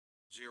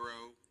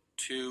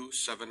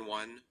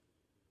0271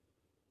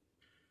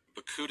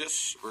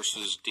 Bakutis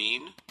versus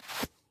Dean.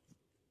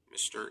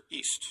 Mr.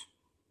 East.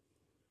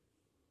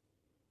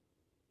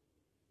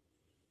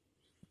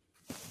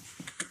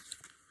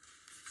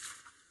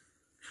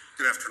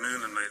 Good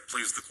afternoon, and may it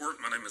please the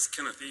court. My name is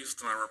Kenneth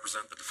East, and I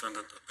represent the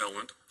defendant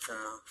appellant,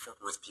 former Fort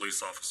Worth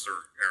police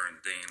officer Arron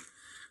Dean.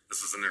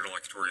 This is an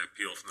interlocutory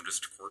appeal from the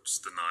district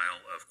court's denial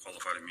of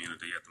qualified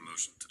immunity at the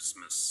motion to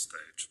dismiss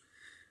stage.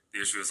 The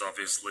issue is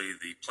obviously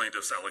the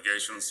plaintiff's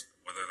allegations,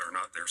 whether or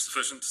not they're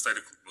sufficient to state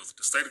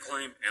a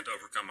claim and to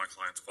overcome my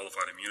client's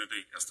qualified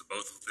immunity as to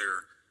both of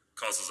their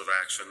causes of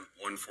action,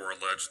 one for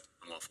alleged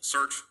unlawful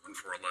search, one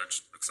for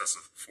alleged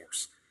excessive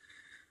force.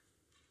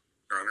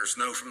 Your honors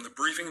know from the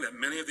briefing that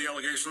many of the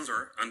allegations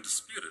are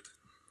undisputed.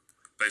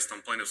 Based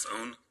on plaintiff's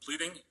own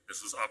pleading,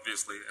 this is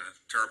obviously a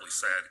terribly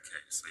sad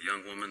case. A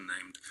young woman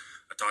named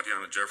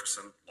Atatiana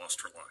Jefferson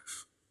lost her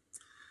life.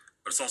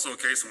 But it's also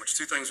a case in which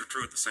two things are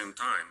true at the same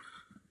time.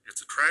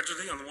 It's a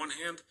tragedy on the one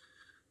hand,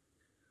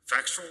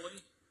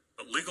 factually,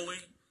 but legally,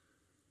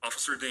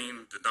 Officer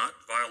Dean did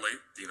not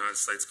violate the United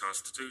States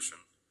Constitution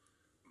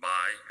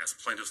by, as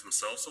plaintiffs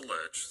themselves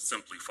allege,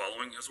 simply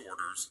following his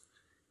orders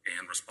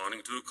and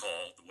responding to a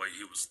call the way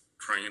he was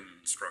trained and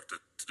instructed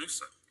to do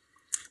so.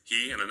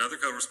 He and another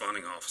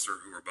co-responding officer,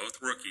 who were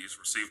both rookies,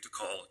 received a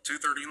call at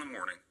 2:30 in the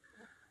morning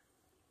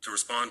to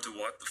respond to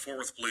what the Fort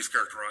Worth police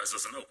characterized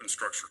as an open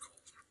structure call.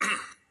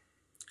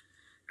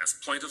 As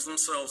plaintiffs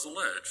themselves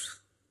allege,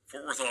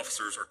 Fort Worth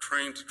officers are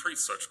trained to treat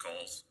such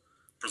calls,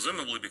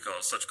 presumably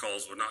because such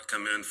calls would not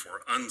come in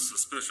for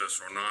unsuspicious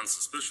or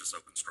non-suspicious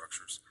open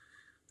structures.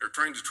 They're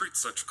trained to treat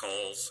such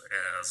calls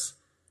as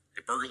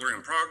a burglary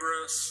in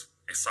progress,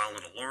 a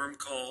silent alarm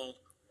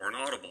call, or an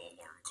audible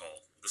alarm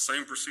call. The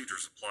same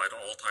procedures apply to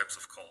all types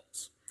of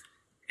calls.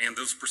 And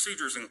those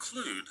procedures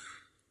include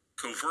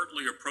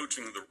covertly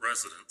approaching the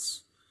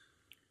residence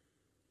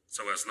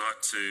so as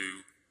not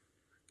to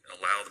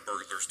allow the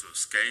burglars to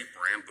escape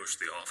or ambush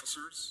the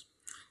officers,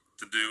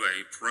 to do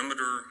a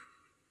perimeter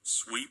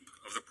sweep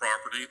of the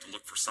property to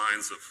look for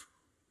signs of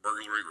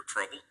burglary or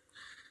trouble.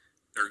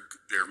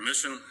 Their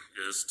mission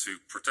is to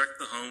protect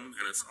the home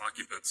and its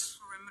occupants.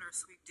 Perimeter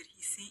sweep, did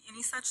he see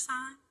any such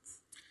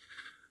signs?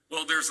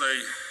 Well, there's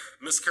a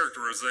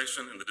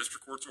mischaracterization in the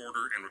district court's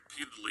order and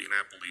repeatedly in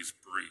Appleby's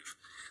brief.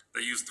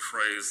 They used the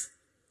phrase,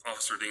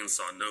 Officer Dean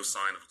saw no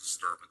sign of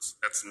disturbance.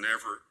 That's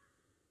never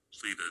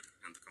pleaded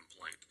in the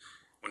complaint.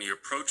 When he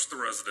approached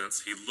the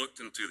residence, he looked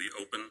into the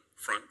open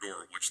front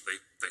door, which they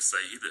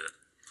say he did.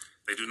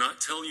 They do not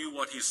tell you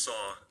what he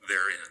saw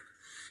therein.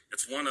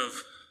 It's one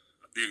of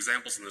the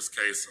examples in this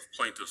case of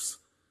plaintiffs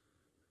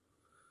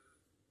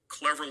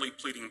cleverly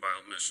pleading by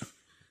omission.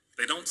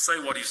 They don't say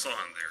what he saw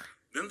in there.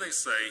 Then they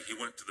say he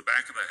went to the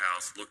back of the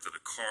house, looked at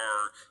a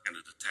car and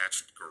a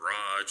detached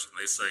garage, and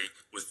they say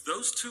with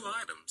those two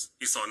items,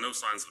 he saw no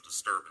signs of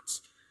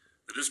disturbance.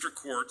 The district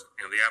court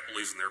and the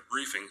Appleys in their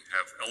briefing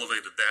have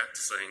elevated that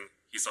to saying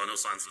he saw no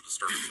signs of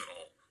disturbance at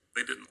all.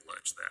 They didn't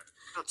allege that.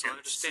 Counsel, I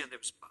understand there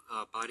was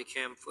body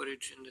cam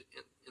footage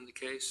in the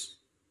case.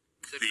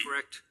 Is that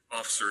correct? The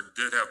officer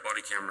did have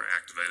body camera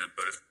activated,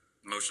 but at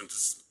motion to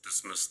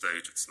dismiss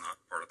stage, it's not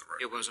part of the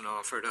record. It wasn't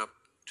offered up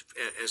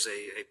as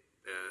a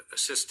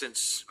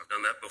assistance. I've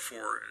done that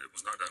before. It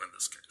was not done in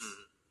this case.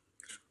 Mm-hmm.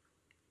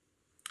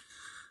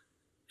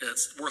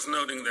 It's worth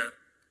noting that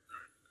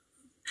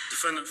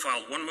defendant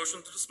filed one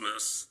motion to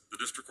dismiss. The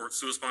district court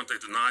sua sponte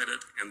denied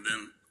it and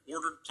then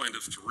ordered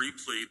plaintiffs to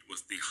replead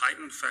with the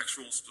heightened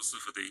factual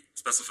specificity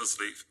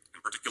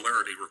and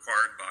particularity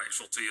required by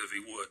Xfwpd v.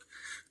 Wood.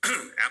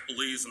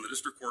 Appleys in the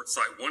district court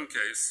cite one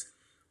case,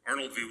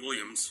 Arnold v.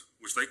 Williams,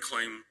 which they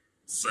claim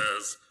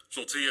says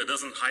Xfwpd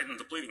doesn't heighten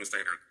the pleading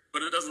standard,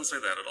 but it doesn't say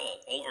that at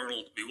all. All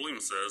Arnold v.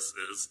 Williams says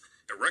is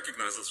it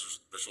recognizes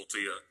the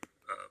Xfwpd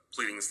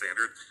pleading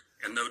standard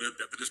and noted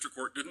that the district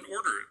court didn't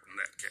order it in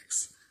that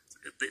case.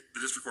 The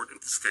district court in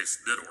this case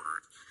did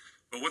order it.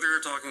 But whether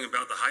you're talking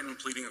about the heightened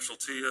pleading of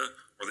Xfwpd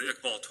or the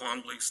Iqbal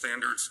Twombly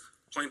standards,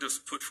 plaintiffs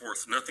put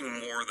forth nothing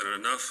more than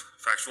enough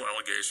factual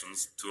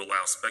allegations to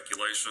allow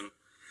speculation.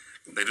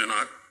 They do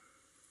not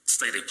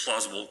state a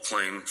plausible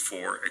claim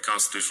for a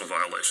constitutional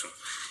violation.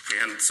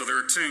 And so there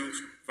are two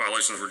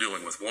violations we're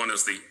dealing with. One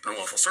is the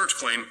unlawful search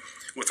claim.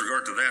 With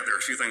regard to that, there are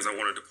a few things I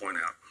wanted to point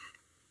out.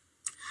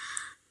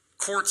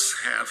 Courts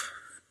have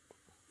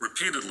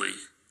repeatedly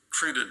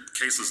treated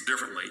cases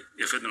differently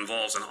if it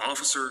involves an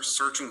officer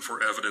searching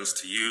for evidence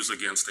to use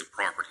against a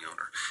property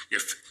owner.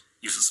 If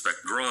you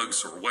suspect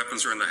drugs or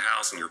weapons are in the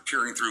house and you're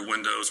peering through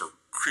windows or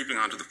creeping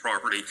onto the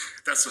property,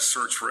 that's a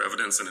search for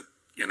evidence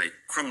in a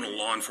criminal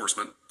law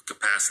enforcement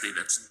capacity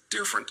that's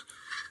different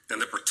than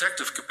the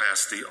protective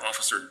capacity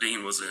Officer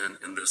Dean was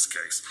in this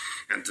case.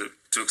 And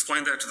to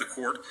explain that to the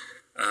court,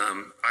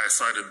 I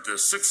cited the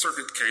Sixth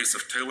Circuit case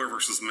of Taylor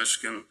versus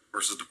Michigan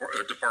versus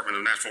Department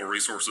of Natural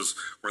Resources,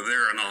 where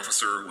there an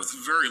officer with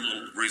very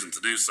little reason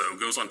to do so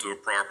goes onto a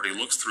property,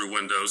 looks through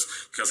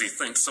windows because he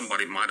thinks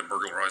somebody might have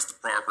burglarized the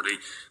property.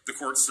 The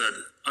court said,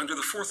 under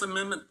the Fourth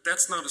Amendment,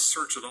 that's not a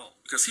search at all,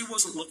 because he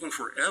wasn't looking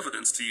for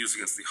evidence to use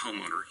against the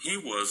homeowner. He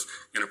was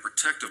in a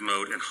protective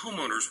mode, and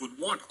homeowners would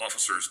want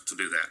officers to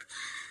do that.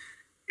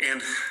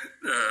 And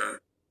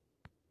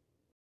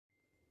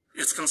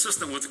it's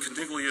consistent with the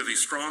Contiglia v.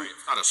 Strong.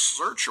 It's not a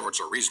search, or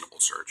it's a reasonable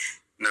search?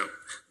 No.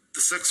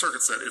 The Sixth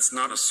Circuit said it's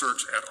not a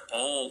search at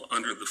all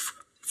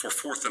for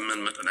Fourth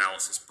Amendment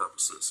analysis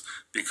purposes,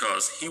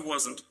 because he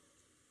wasn't,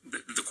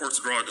 the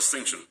courts draw a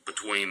distinction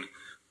between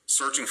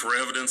searching for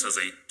evidence as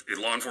a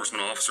law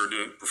enforcement officer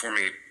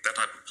performing that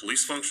type of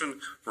police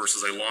function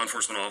versus a law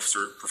enforcement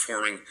officer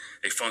performing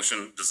a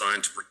function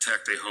designed to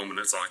protect a home and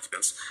its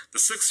occupants. The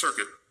Sixth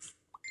Circuit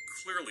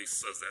clearly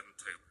says that in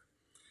Taylor.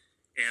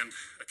 And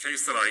a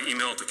case that I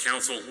emailed to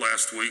counsel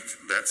last week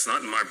that's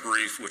not in my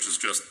brief, which is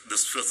just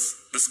this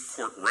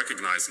court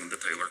recognizing the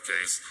Taylor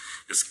case,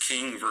 is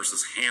King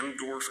versus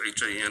Handorf,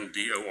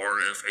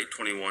 Handorf,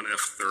 821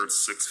 F. 3rd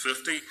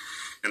 650.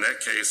 In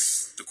that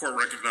case, the court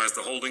recognized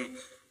the holding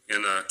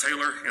in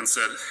Taylor and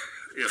said,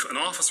 if an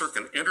officer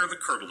can enter the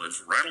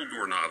curtilage, rattle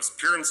doorknobs,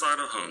 peer inside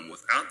a home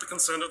without the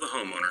consent of the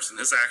homeowners, and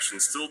his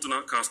actions still do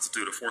not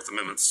constitute a Fourth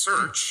Amendment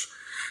search,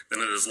 then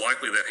it is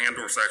likely that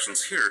Handorf's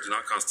actions here do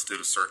not constitute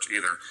a search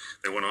either.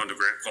 They went on to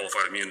grant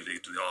qualified immunity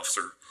to the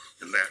officer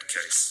in that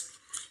case.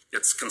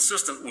 It's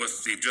consistent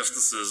with the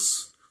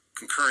justices'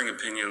 concurring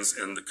opinions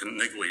in the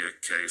Coniglia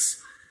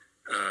case.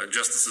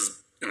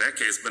 Justices in that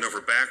case bent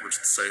over backwards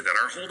to say that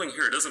our holding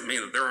here doesn't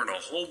mean that there aren't a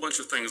whole bunch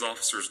of things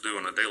officers do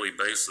on a daily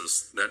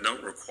basis that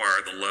don't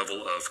require the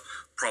level of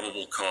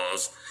probable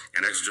cause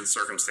and exigent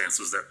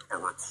circumstances that are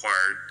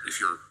required if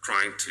you're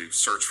trying to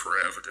search for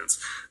evidence.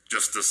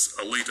 Justice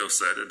Alito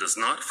said, it does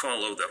not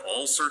follow that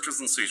all searches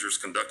and seizures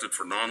conducted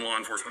for non-law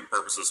enforcement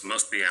purposes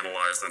must be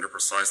analyzed under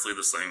precisely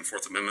the same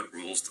Fourth Amendment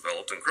rules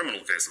developed in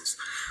criminal cases.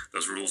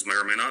 Those rules may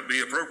or may not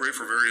be appropriate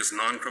for various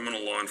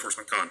non-criminal law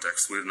enforcement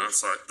contexts. We did not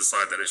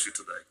decide that issue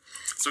today.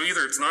 So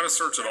either it's not a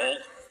search at all.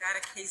 Is that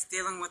a case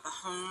dealing with the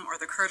home or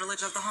the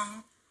curtilage of the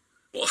home?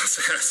 Well,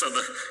 so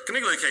the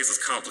Coniglia case is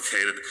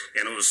complicated,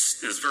 and it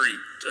is very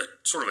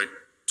sort of a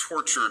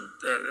tortured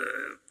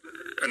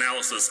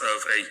analysis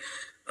of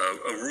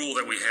a rule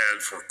that we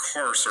had for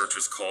car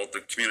searches called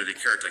the community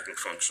caretaking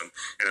function.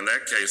 And in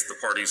that case, the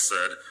parties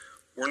said,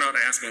 we're not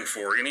asking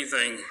for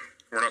anything,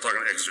 we're not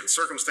talking exigent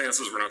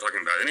circumstances, we're not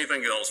talking about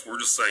anything else, we're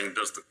just saying,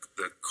 does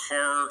the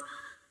car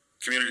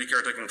community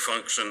caretaking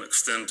function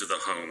extend to the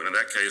home? And in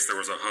that case, there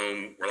was a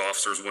home where the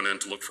officers went in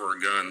to look for a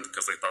gun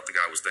because they thought the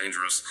guy was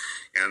dangerous.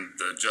 And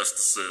the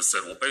justices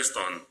said, well, based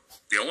on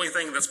the only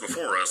thing that's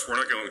before us, we're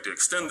not going to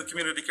extend the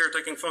community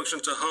caretaking function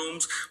to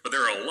homes, but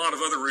there are a lot of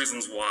other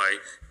reasons why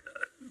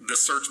this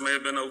search may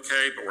have been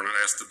okay, but we're not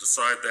asked to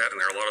decide that. And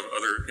there are a lot of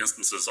other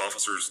instances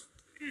officers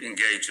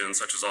engage in,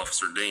 such as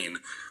Officer Dean,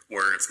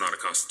 where it's not a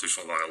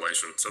constitutional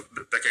violation. So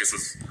that case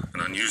is an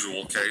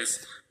unusual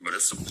case, but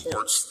it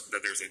supports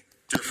that there's a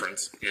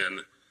difference in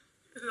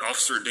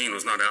Officer Dean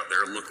was not out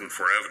there looking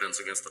for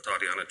evidence against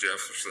Atatiana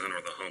Jefferson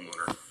or the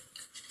homeowner.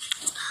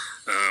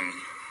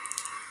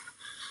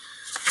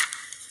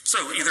 So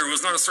either it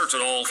was not a search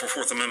at all for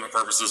Fourth Amendment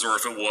purposes, or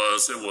if it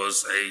was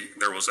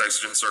there was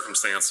exigent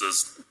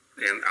circumstances.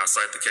 And I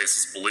cite the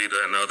cases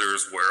Belita and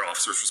others where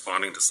officers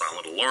responding to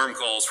silent alarm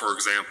calls, for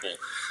example,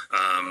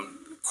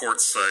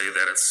 courts say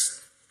that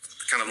it's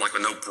kind of like a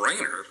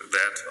no-brainer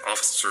that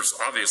officers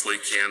obviously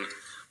can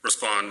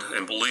respond.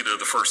 In Belita,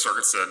 the First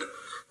Circuit said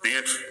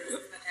the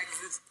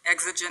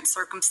exigent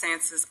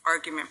circumstances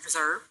argument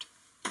preserved?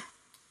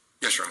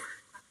 Yes, Your Honor.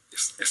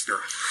 Yes, Your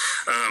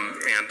Honor.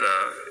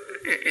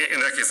 In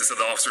that case, they said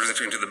the officers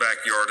entering into the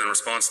backyard in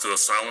response to a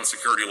silent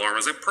security alarm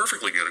is a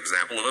perfectly good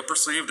example of a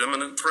perceived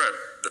imminent threat,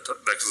 the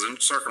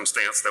exigent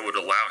circumstance that would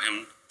allow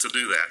him to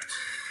do that.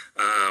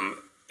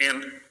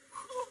 And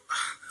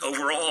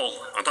overall,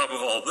 on top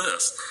of all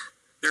this,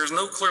 there is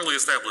no clearly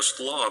established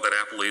law that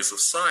appellees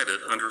have cited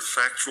under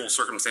factual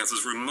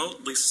circumstances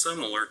remotely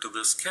similar to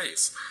this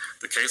case.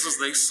 The cases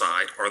they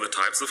cite are the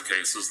types of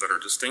cases that are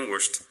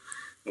distinguished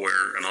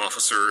where an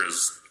officer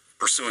is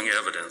pursuing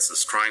evidence,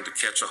 is trying to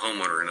catch a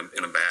homeowner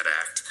in a bad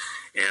act,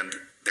 and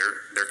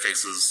their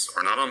cases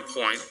are not on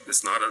point.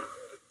 It's not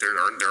there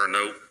are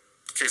no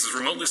cases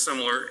remotely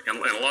similar, and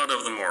a lot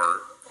of them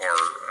are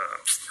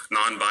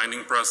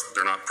non-binding.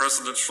 They're not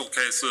precedential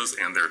cases,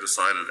 and they're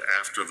decided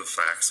after the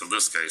facts of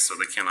this case, so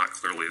they cannot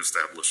clearly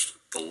establish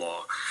the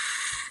law.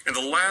 And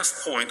the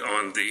last point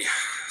on the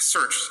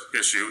search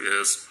issue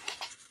is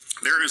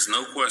there is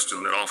no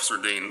question that Officer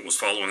Dean was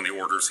following the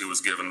orders he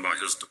was given by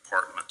his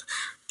department.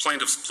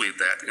 Plaintiffs plead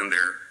that in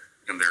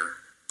their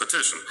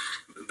petition,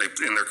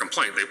 in their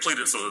complaint. They plead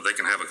it so that they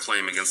can have a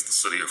claim against the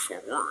city of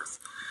Fort Worth.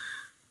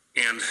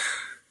 And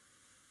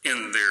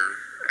in their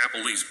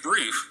appellee's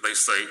brief, they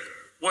say,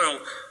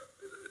 well,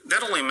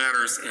 that only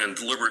matters in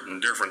deliberate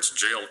indifference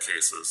jail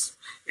cases.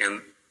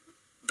 And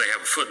they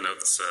have a footnote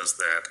that says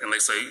that, and they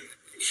say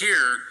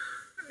here,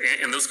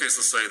 in those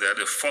cases say that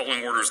if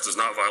following orders does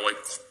not violate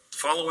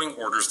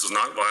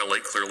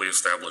clearly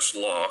established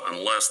law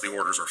unless the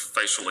orders are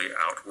facially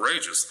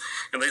outrageous.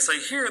 And they say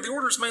here the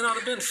orders may not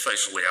have been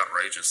facially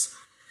outrageous.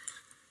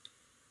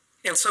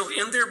 And so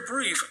in their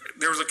brief,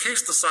 there was a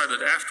case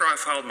decided after I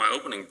filed my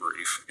opening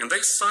brief, and they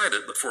cited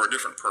it but for a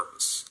different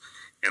purpose.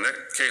 And that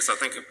case, I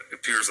think,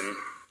 appears in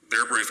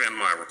their brief and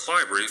my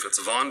reply brief. It's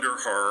Von der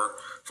Haar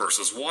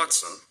versus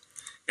Watson.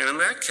 And in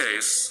that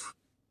case,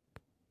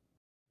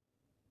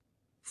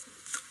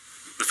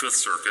 the Fifth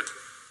Circuit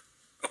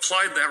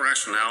applied that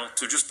rationale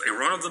to just a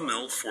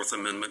run-of-the-mill Fourth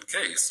Amendment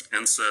case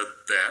and said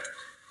that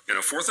in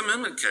a Fourth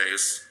Amendment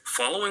case,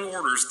 following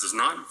orders does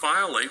not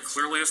violate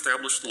clearly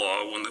established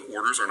law when the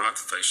orders are not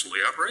facially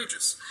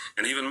outrageous.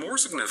 And even more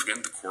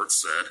significant, the court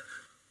said,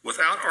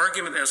 without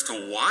argument as to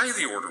why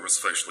the order was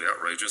facially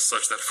outrageous,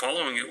 such that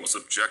following it was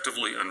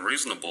objectively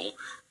unreasonable,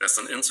 that's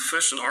an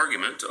insufficient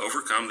argument to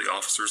overcome the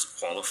officer's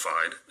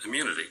qualified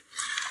immunity.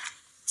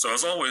 So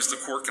as always, the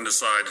court can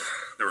decide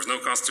there was no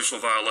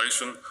constitutional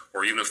violation,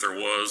 or even if there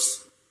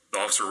was, the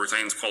officer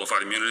retains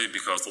qualified immunity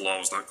because the law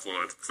was not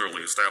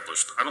clearly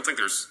established. I don't think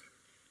there's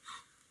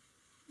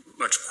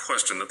much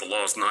question that the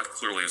law is not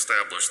clearly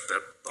established,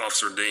 that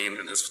Officer Dean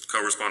and his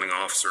co-responding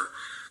officer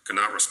could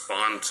not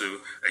respond to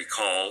a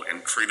call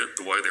and treat it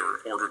the way they were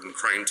ordered and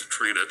trained to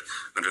treat it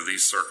under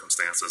these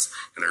circumstances.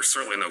 And there's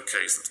certainly no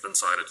case that's been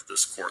cited to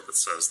this court that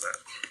says that.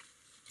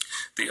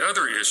 The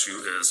other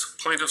issue is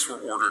plaintiffs were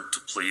ordered to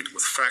plead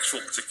with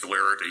factual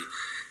particularity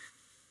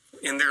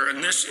in their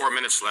initial... 4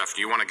 minutes left.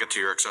 Do you want to get to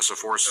your excessive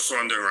force? That's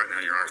what I'm doing right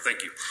now, Your Honor.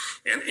 Thank you.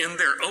 And in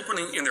their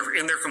opening, in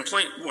their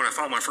complaint, when I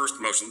filed my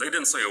first motion, they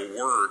didn't say a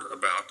word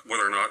about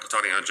whether or not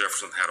Atatiana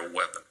Jefferson had a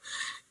weapon.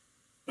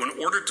 When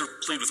ordered to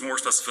plead with more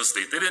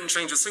specificity, they didn't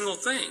change a single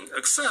thing,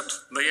 except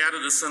they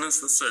added a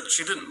sentence that said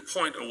she didn't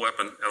point a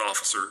weapon at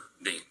Officer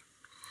Dean.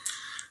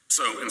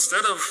 So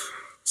instead of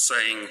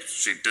saying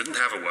she didn't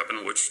have a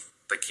weapon, which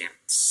they can't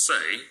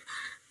say,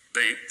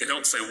 they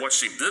don't say what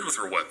she did with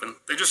her weapon.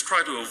 They just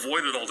try to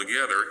avoid it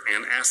altogether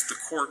and ask the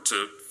court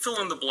to fill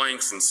in the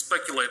blanks and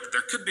speculate that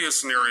there could be a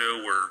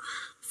scenario where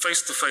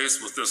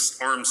face-to-face with this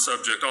armed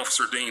subject,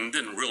 Officer Dean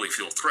didn't really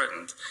feel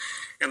threatened.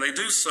 And they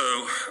do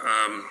so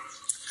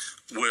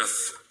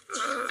with,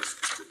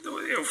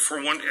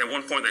 at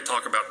one point they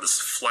talk about this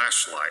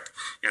flashlight.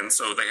 And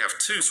so they have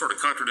two sort of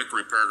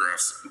contradictory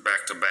paragraphs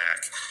back to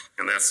back.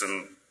 And that's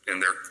in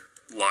their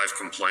live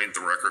complaint.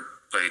 The record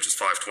page is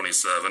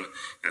 527,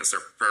 and it's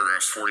their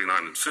paragraphs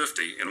 49 and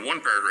 50. In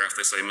one paragraph,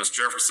 they say, Miss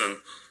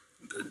Jefferson,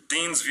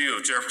 Dean's view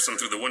of Jefferson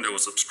through the window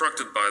was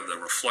obstructed by the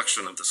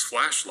reflection of this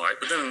flashlight.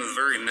 But then in the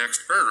very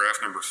next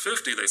paragraph, number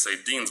 50, they say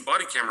Dean's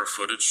body camera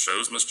footage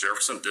shows Miss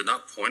Jefferson did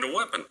not point a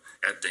weapon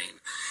at Dean.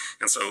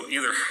 And so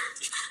either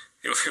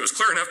it was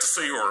clear enough to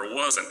see or it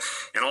wasn't.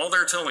 And all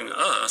they're telling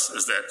us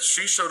is that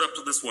she showed up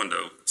to this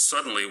window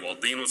suddenly while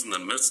Dean was in the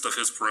midst of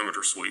his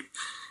perimeter sweep.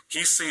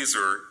 He sees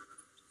her,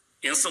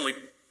 instantly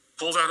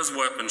pulls out his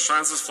weapon,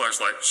 shines his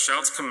flashlight,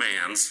 shouts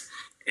commands,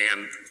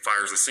 and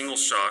fires a single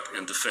shot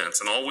in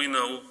defense. And all we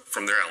know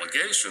from their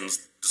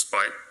allegations,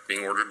 despite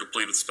being ordered to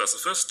plead with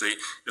specificity,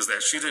 is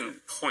that she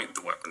didn't point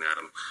the weapon at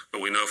him. But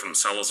we know from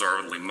Salazar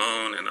and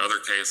Limon and other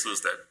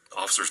cases that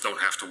officers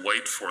don't have to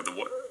wait for a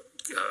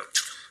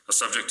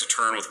subject to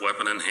turn with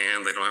weapon in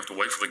hand. They don't have to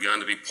wait for the gun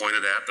to be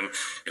pointed at them.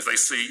 If they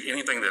see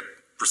anything that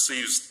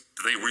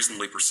they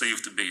reasonably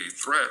perceive to be a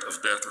threat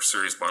of death or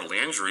serious bodily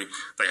injury,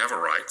 they have a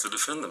right to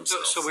defend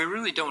themselves. So we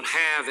really don't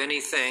have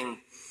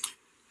anything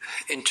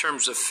in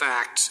terms of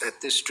facts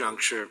at this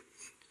juncture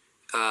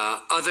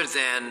other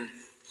than,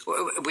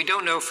 we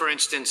don't know, for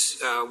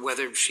instance,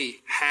 whether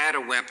she had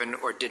a weapon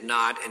or did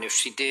not, and if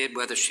she did,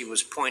 whether she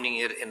was pointing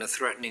it in a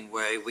threatening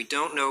way. We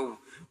don't know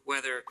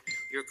whether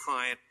your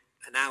client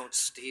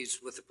announced he's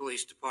with the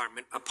police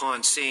department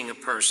upon seeing a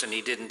person.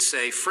 He didn't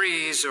say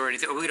freeze or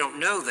anything. We don't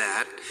know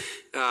that.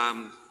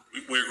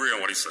 We agree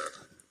on what he said.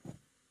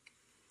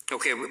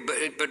 Okay,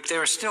 but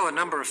there are still a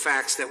number of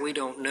facts that we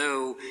don't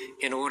know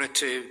in order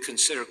to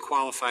consider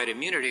qualified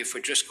immunity if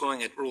we're just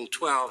going at Rule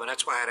 12, and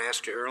that's why I had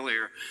asked you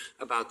earlier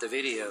about the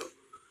video.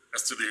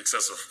 As to the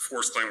excessive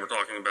force claim we're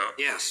talking about?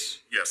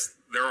 Yes. Yes,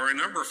 there are a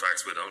number of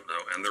facts we don't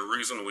know, and the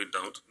reason we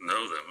don't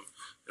know them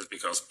is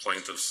because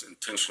plaintiffs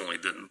intentionally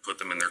didn't put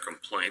them in their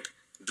complaint,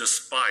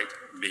 despite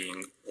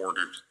being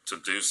ordered to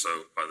do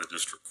so by the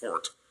district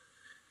court.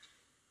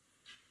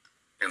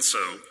 And so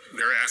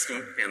they're asking,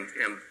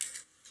 and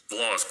the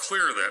law is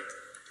clear that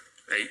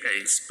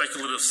a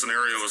speculative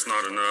scenario is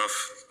not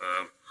enough.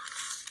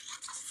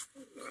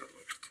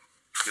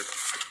 Get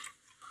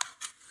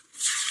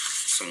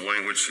some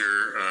language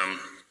here.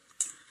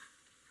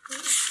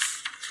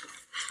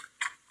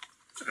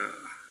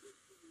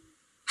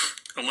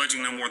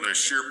 Alleging no more than a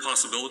sheer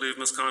possibility of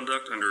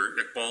misconduct under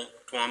Iqbal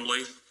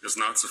Twombly is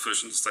not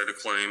sufficient to state a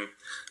claim.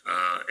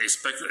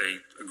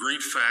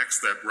 Agreed facts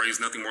that raise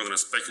nothing more than a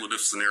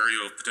speculative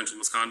scenario of potential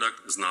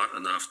misconduct is not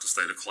enough to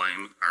state a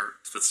claim. Our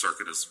Fifth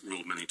Circuit has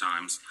ruled many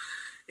times.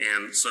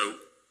 And so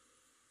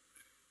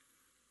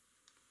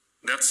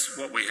That's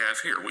what we have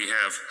here. We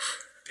have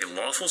a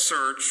lawful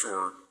search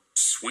or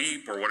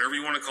sweep or whatever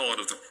you want to call it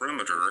of the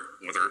perimeter,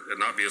 whether it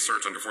not be a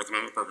search under Fourth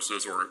Amendment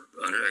purposes or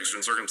under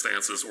exigent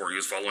circumstances, or he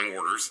is following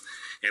orders.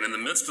 And in the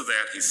midst of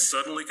that, he's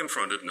suddenly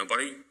confronted,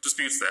 nobody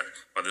disputes that,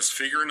 by this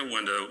figure in a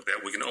window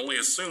that we can only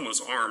assume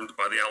was armed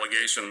by the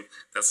allegation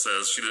that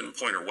says she didn't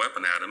point her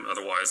weapon at him.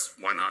 Otherwise,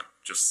 why not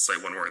just say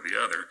one way or the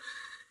other?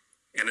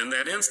 And in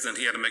that instant,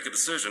 he had to make a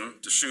decision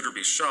to shoot or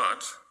be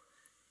shot.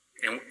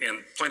 And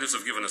plaintiffs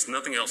have given us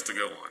nothing else to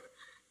go on.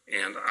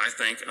 And I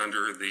think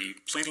under the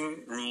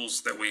pleading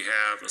rules that we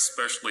have,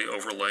 especially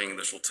overlaying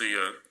the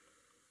Sheltia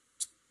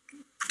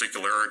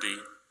particularity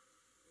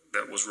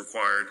that was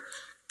required,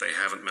 they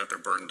haven't met their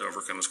burden to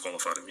overcome his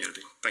qualified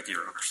immunity. Thank you,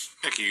 Your Honors.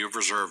 Thank you. You've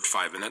reserved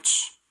 5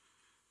 minutes.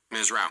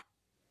 Ms. Rao.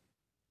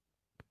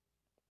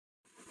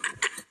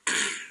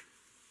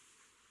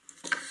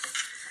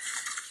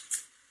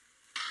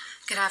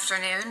 Good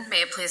afternoon.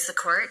 May it please the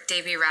court,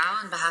 Davy Rao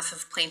on behalf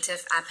of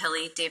plaintiff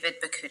appellee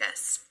David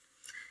Bakudis.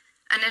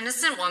 An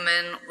innocent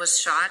woman was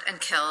shot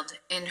and killed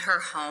in her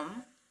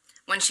home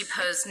when she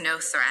posed no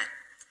threat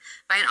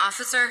by an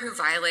officer who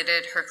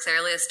violated her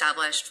clearly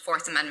established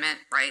Fourth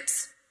Amendment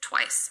rights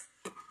twice.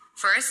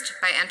 First,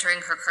 by entering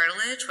her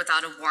curtilage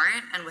without a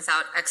warrant and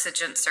without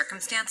exigent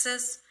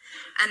circumstances,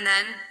 and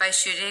then by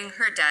shooting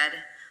her dead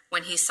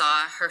when he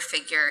saw her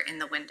figure in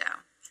the window.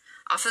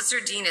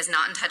 Officer Dean is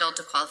not entitled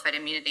to qualified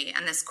immunity,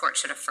 and this court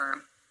should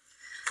affirm.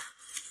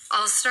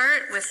 I'll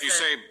start with You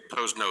say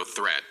pose no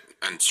threat,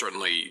 and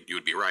certainly you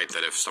would be right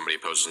that if somebody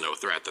poses no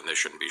threat, then they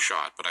shouldn't be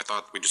shot. But I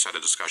thought we just had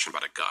a discussion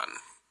about a gun.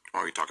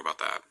 Why don't we talk about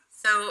that?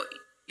 So,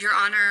 Your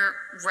Honor,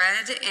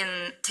 read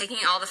in taking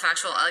all the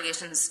factual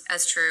allegations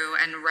as true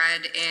and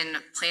read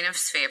in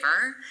plaintiff's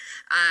favor,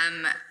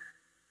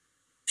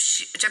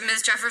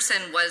 Ms.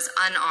 Jefferson was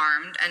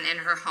unarmed and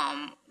in her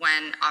home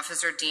when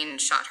Officer Dean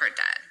shot her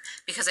dead.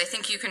 Because I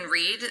think you can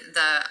read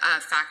the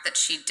fact that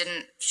she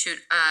didn't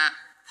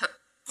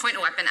point a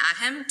weapon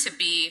at him to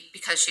be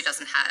because she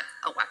doesn't have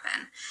a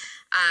weapon.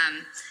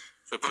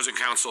 So opposing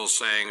counsel is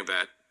saying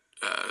that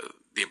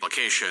the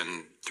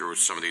implication through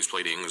some of these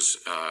pleadings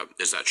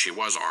is that she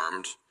was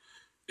armed.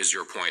 Is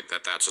your point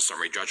that that's a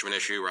summary judgment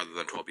issue rather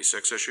than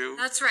 12b6 issue?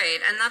 That's right,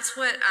 and that's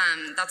what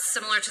that's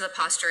similar to the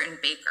posture in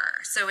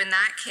Baker. So in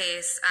that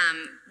case,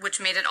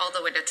 which made it all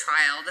the way to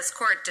trial, this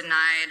court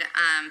denied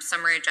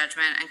summary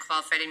judgment and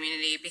qualified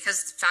immunity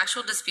because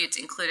factual disputes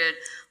included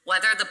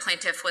whether the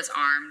plaintiff was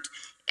armed,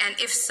 and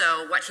if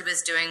so, what he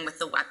was doing with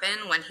the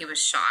weapon when he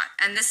was shot.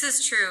 And this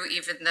is true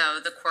even though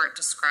the court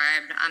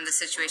described the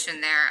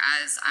situation there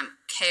as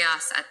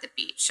chaos at the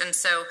beach. And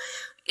so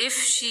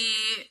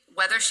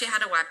whether she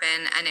had a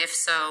weapon, and if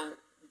so,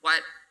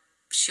 what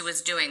she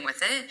was doing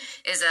with it,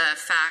 is a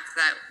fact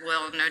that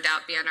will no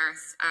doubt be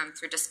unearthed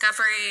through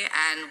discovery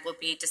and will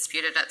be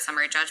disputed at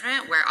summary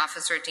judgment, where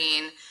Officer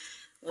Dean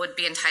would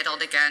be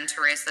entitled again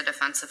to raise the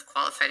defense of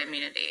qualified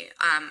immunity.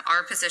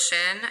 Our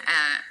position,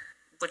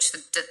 which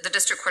the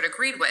district court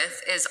agreed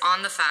with, is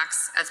on the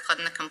facts as put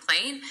in the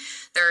complaint.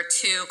 There are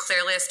 2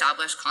 clearly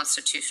established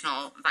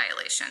constitutional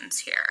violations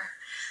here.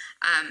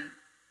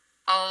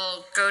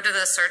 I'll go to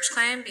the search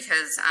claim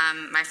because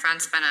my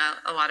friend spent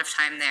a lot of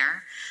time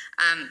there.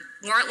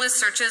 Warrantless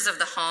searches of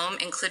the home,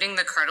 including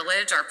the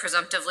curtilage, are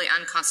presumptively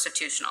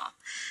unconstitutional.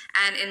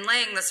 And in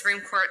Lang, the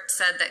Supreme Court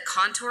said that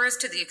contours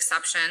to the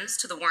exceptions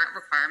to the warrant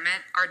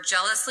requirement are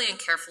jealously and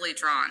carefully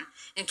drawn,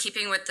 in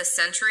keeping with the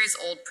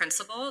centuries-old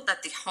principle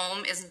that the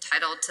home is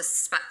entitled to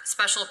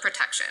special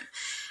protection.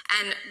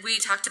 And we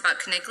talked about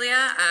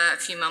Coniglia a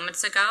few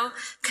moments ago.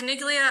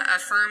 Coniglia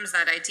affirms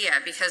that idea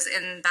because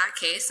in that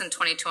case, in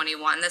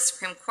 2021, the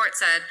Supreme Court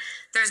said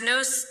there's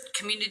no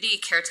community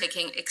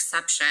caretaking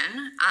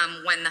exception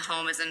when the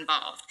home is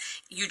involved.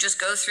 You just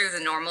go through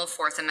the normal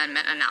Fourth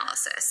Amendment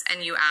analysis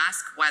and you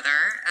ask whether,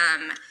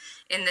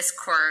 in this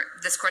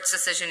court's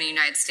decision in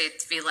United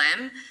States v.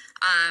 Lim,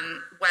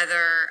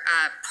 whether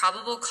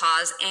probable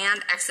cause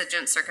and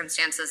exigent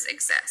circumstances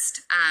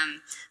exist.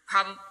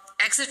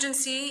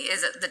 Exigency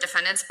is the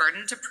defendant's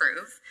burden to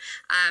prove,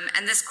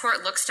 and this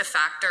court looks to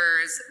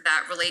factors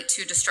that relate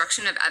to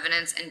destruction of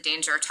evidence and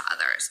danger to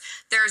others.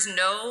 There's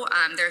no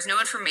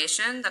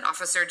information that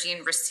Officer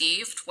Dean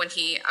received when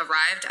he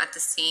arrived at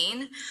the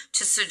scene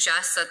to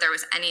suggest that there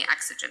was any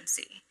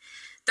exigency.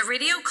 The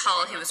radio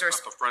call he was... The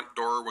front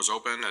door was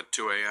open at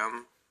 2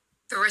 a.m.?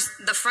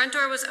 The front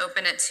door was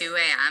open at 2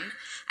 a.m.,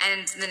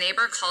 and the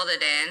neighbor called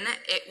it in.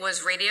 It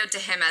was radioed to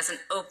him as an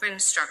open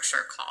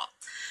structure call.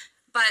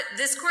 But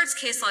this court's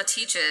case law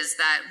teaches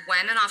that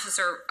when an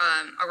officer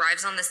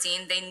arrives on the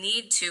scene, they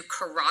need to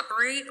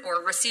corroborate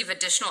or receive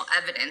additional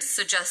evidence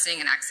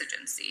suggesting an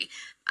exigency,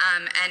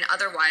 and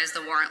otherwise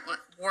the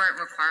warrant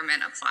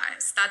requirement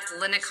applies. That's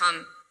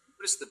Linicom.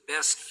 What is the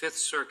best Fifth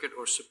Circuit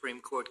or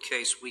Supreme Court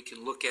case we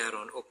can look at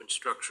on open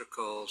structure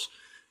calls?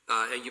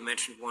 You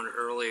mentioned one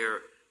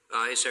earlier.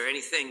 Is there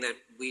anything that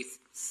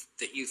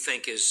you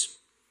think is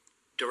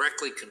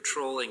directly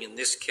controlling in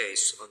this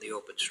case on the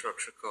open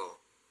structure call?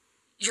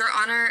 Your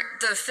Honor,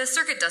 the Fifth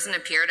Circuit doesn't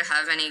appear to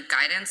have any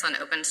guidance on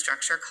open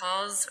structure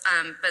calls,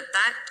 but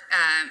that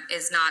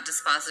is not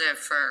dispositive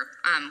for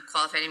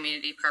qualified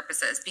immunity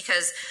purposes,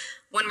 because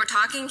when we're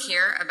talking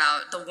here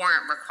about the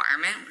warrant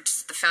requirement, which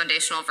is the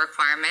foundational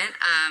requirement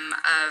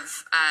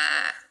of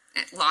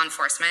law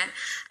enforcement,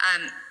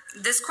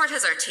 this court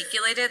has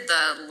articulated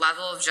the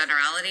level of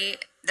generality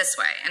this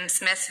way in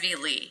Smith v.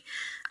 Lee.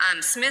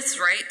 Smith's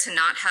right to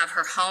not have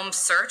her home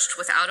searched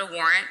without a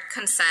warrant,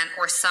 consent,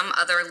 or some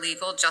other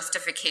legal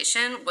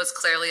justification was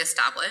clearly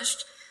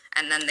established.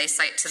 And then they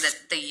cite to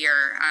the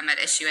year at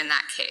issue in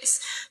that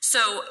case.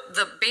 So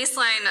the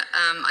baseline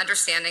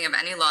understanding of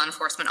any law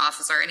enforcement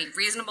officer, any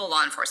reasonable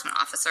law enforcement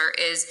officer,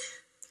 is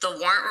the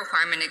warrant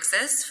requirement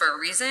exists for a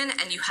reason,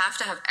 and you have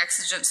to have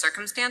exigent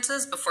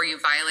circumstances before you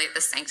violate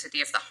the sanctity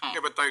of the home.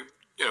 Yeah, but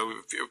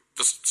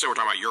say we're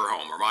talking about your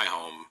home or my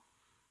home.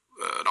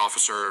 An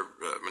officer,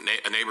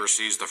 a neighbor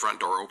sees the front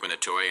door open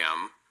at 2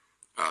 a.m.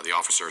 The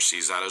officer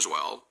sees that as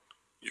well.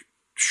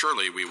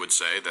 Surely we would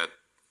say that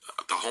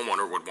the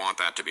homeowner would want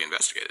that to be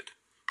investigated.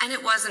 And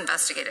it was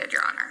investigated,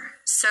 Your Honor.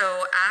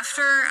 So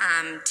after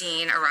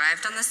Dean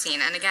arrived on the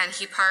scene, and again,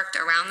 he parked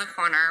around the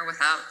corner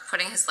without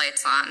putting his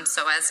lights on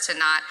so as to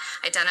not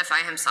identify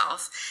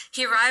himself.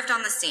 He arrived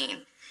on the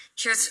scene.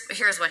 Here's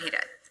what he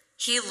did.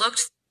 He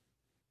looked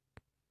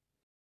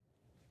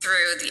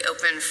through the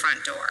open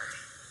front door.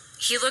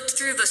 He looked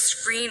through the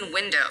screen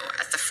window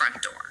at the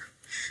front door.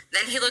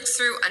 Then he looked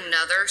through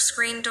another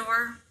screen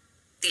door,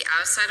 the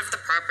outside of the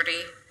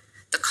property,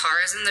 the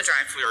cars in the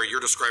driveway.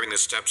 You're describing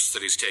the steps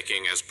that he's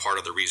taking as part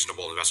of the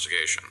reasonable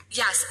investigation.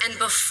 Yes, and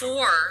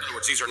before... In other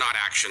words, these are not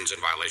actions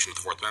in violation of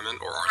the Fourth Amendment,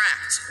 or are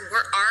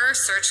Correct. Our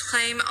search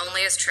claim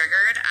only is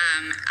triggered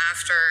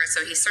after,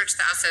 so he searched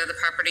the outside of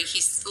the property, he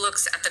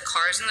looks at the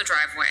cars in the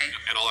driveway.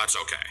 And all that's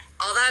okay?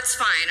 All that's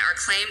fine. Our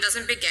claim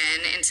doesn't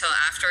begin until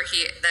after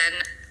he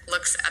then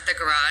looks at the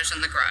garage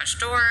and the garage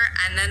door,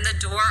 and then the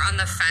door on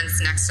the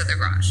fence next to the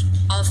garage.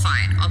 All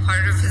fine, all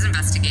part of his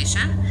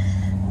investigation.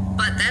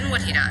 But then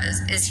what he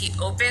does is he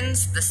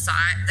opens the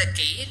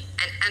gate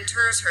and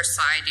enters her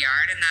side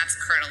yard, and that's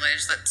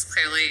curtilage that's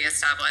clearly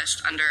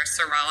established under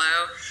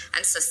Serrallo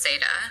and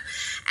Saceda.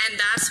 And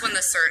that's when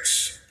the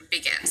search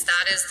begins.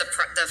 That is the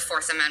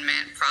Fourth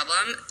Amendment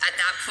problem. At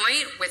that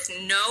point, with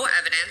no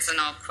evidence, and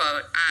I'll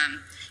quote,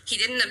 he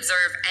didn't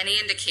observe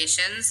any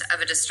indications of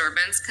a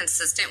disturbance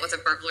consistent with a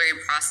burglary in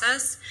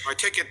process. I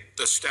take it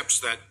the steps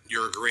that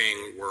you're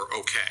agreeing were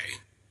okay.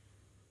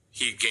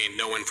 He gained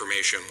no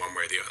information one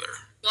way or the other.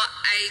 Well,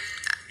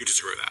 You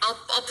disagree with that?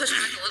 I'll push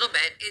back a little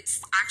bit. It's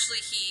actually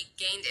he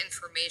gained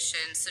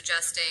information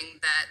suggesting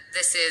that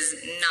this is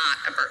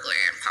not a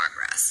burglary in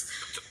progress.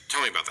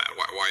 Tell me about that.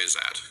 Why is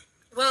that?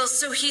 Well,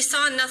 so he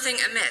saw nothing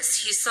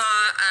amiss. He saw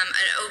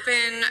an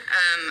open...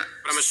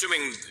 But I'm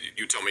assuming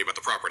you tell me about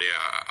the property.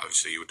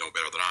 Obviously, you would know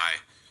better than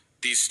I.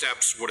 These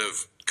steps would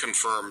have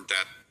confirmed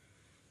that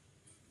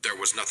there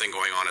was nothing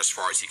going on as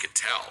far as he could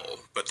tell,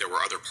 but there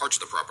were other parts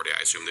of the property,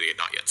 I assume, that he had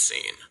not yet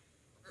seen.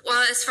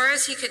 Well, as far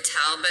as he could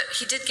tell, but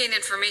he did gain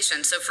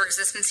information. So, for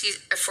instance,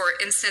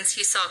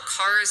 he saw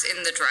cars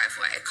in the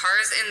driveway.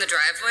 Cars in the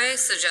driveway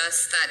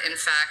suggests that, in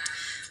fact,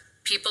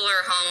 people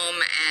are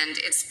home and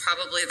it's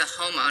probably the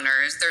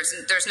homeowners.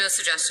 There's no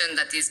suggestion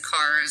that these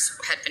cars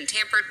had been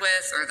tampered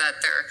with or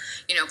that they're,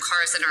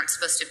 cars that aren't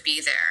supposed to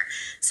be there.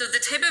 So the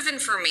type of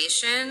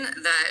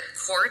information that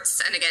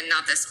courts, and again,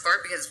 not this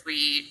court because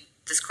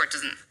this court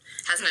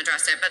hasn't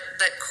addressed it, but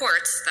that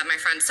courts that my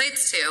friend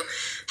cites to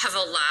have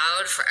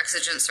allowed for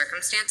exigent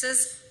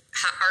circumstances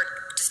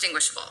are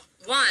distinguishable.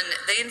 One,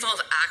 they involve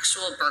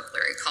actual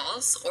burglary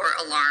calls or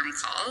alarm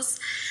calls.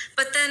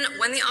 But then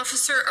when the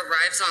officer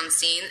arrives on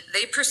scene,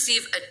 they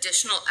perceive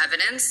additional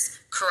evidence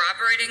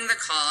corroborating the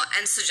call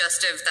and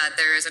suggestive that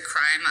there is a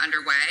crime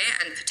underway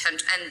and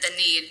the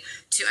need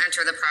to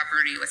enter the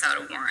property without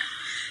a warrant.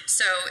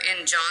 So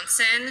in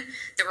Johnson,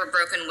 there were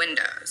broken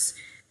windows.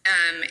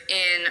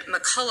 In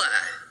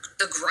McCullough,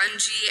 the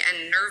grungy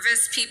and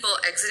nervous people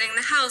exiting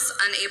the house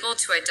unable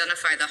to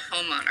identify the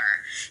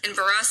homeowner. In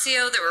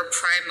Barasio, there were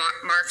pry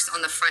marks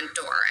on the front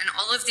door. And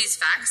all of these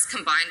facts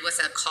combined with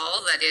a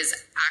call that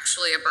is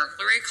actually a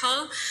burglary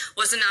call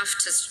was enough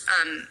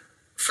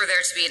for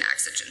there to be an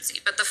exigency.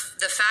 But the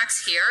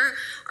facts here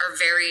are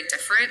very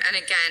different. And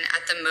again,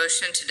 at the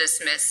motion to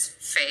dismiss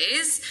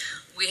phase,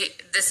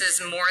 this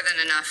is more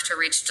than enough to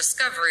reach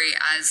discovery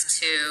as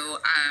to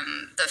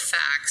the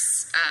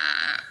facts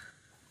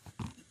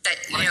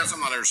What I guess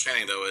I'm not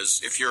understanding, though,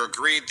 is if you're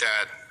agreed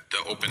that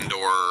the open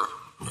door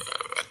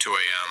at 2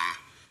 a.m.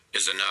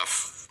 is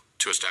enough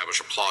to establish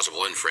a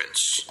plausible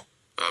inference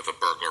of a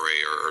burglary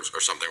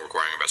or something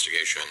requiring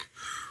investigation,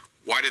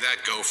 why did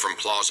that go from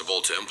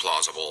plausible to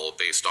implausible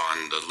based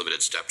on the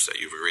limited steps that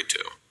you've agreed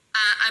to?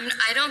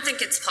 I don't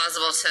think it's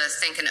plausible to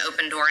think an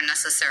open door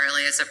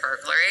necessarily is a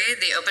burglary.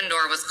 The open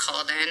door was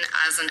called in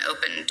as an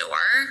open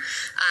door,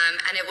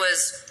 and it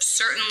was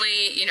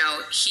certainly,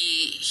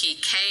 he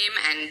came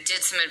and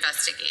did some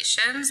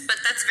investigations, but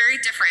that's very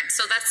different.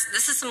 So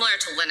this is similar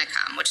to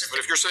Linicum, which is. But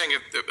if you're saying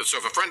if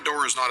a front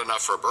door is not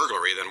enough for a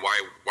burglary, then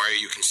why are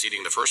you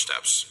conceding the first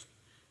steps?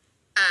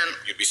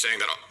 You'd be saying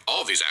that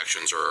all of these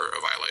actions are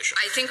a violation.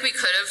 I think we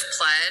could have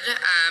pled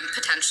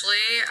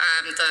potentially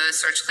the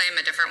search claim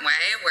a different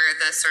way, where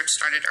the search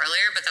started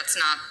earlier, but that's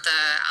not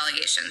the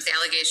allegations. The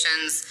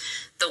allegations,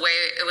 the way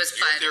it was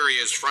pled. Your theory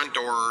is front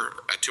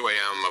door at 2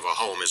 a.m. of a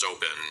home is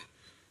open,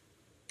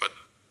 but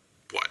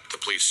what? The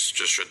police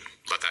just should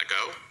let that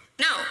go?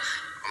 No.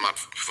 I'm not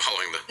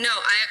following the. No,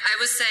 I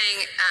was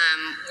saying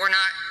we're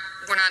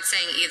not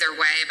saying either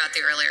way about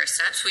the earlier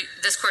steps.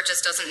 This court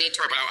just doesn't need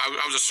to. Right,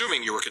 but I was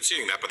assuming you were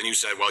conceding that, but then you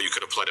said, well, you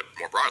could have pled it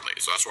more broadly.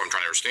 So that's what I'm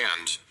trying to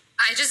understand.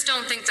 I just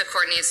don't think the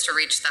court needs to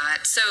reach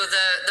that. So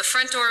the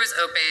front door was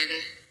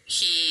open.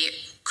 He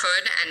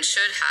could and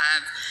should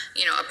have,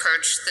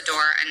 approached the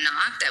door and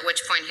knocked, at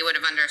which point he would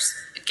have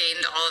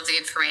gained all of the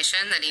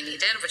information that he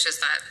needed, which is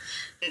that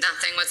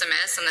nothing was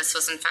amiss, and this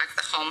was in fact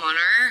the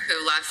homeowner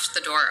who left the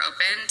door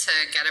open to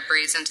get a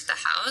breeze into the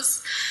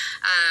house.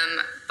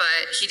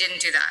 But he didn't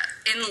do that.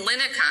 In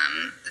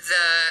Linicum,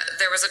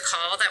 there was a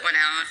call that went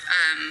out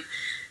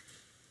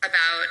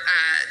about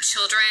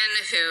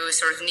children who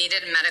sort of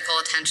needed medical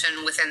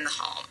attention within the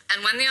home.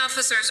 And when the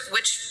officers,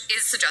 which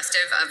is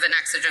suggestive of an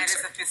exigent. That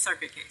is a Fifth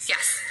Circuit case.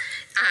 Yes.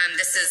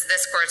 This is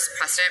this court's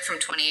precedent from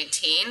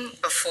 2018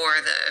 before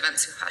the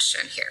events in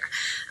question here.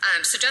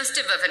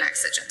 Suggestive of an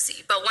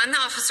exigency. But when the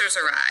officers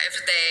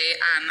arrived, they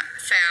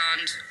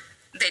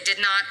did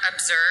not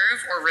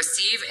observe or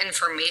receive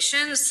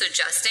information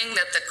suggesting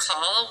that the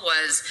call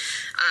was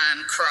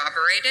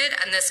corroborated,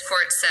 and this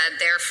court said,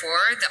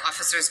 therefore, the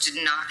officers did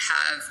not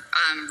have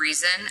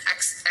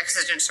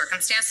exigent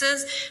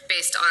circumstances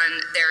based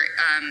on their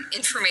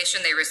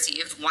information they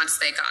received once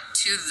they got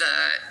to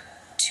the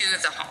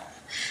home.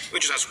 Let me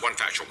just ask one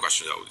factual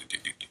question, though.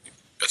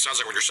 It sounds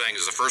like what you're saying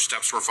is the first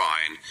steps were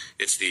fine.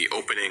 It's the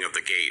opening of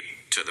the gate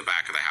to the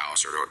back of the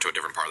house or to a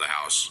different part of the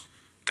house.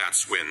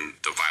 That's when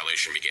the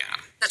violation began.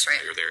 That's right.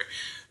 You're there.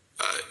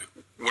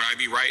 Would I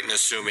be right in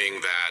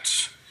assuming that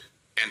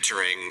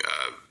entering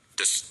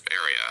this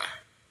area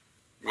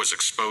was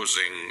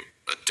exposing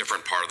a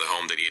different part of the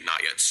home that he had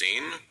not yet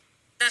seen?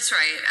 That's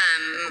right.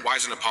 Why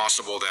isn't it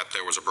possible that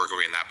there was a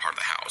burglary in that part of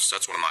the house?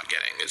 That's what I'm not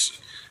getting. Is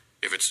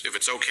if it's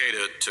okay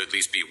to at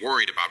least be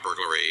worried about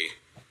burglary,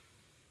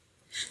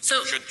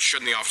 So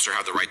shouldn't the officer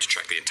have the right to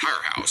check the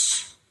entire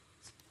house?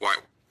 Why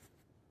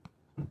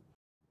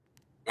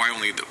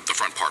only the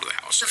front part of the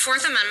house? the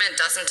Fourth Amendment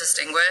doesn't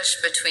distinguish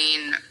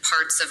between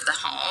parts of the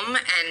home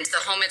and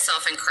the home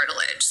itself and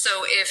curtilage.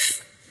 So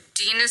if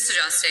Dean is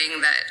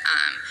suggesting that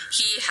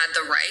he had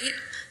the right,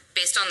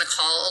 based on the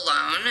call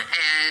alone,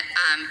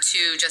 and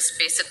to just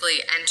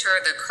basically enter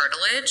the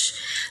curtilage,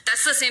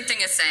 that's the same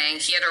thing as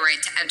saying he had a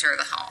right to enter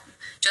the home,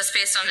 just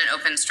based on an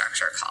open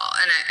structure call.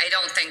 And I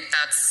don't think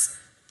that's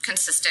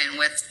consistent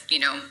with,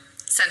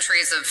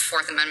 centuries of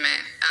Fourth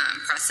Amendment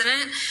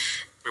precedent.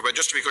 But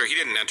just to be clear, he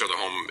didn't enter the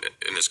home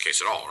in this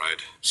case at all,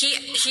 right? He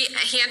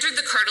entered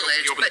the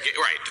curtilage, He opened the gate,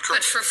 right?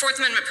 but for Fourth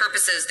Amendment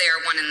purposes, they are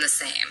one and the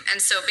same.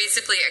 And so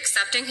basically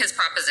accepting his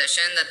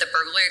proposition that the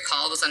burglary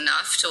call was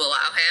enough to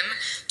allow him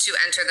to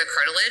enter the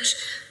curtilage,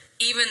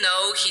 even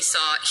though he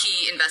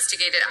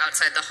investigated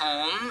outside the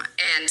home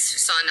and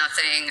saw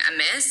nothing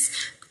amiss,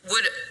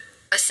 would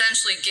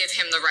essentially give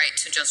him the right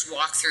to just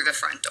walk through the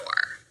front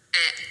door.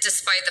 And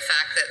despite the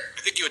fact that.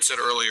 I think you had said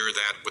earlier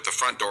that with the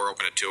front door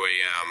open at 2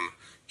 a.m.,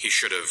 he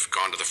should have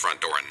gone to the front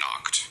door and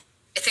knocked.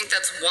 I think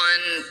that's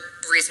one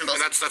reasonable.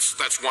 And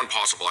that's one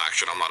possible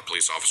action. I'm not a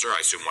police officer. I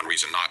assume one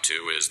reason not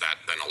to is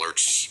that then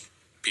alerts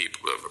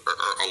people or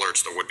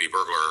alerts the would-be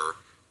burglar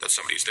that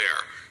somebody's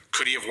there.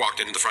 Could he have walked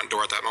into the front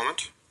door at that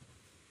moment?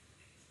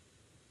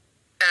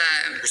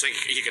 You're saying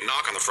he can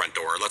knock on the front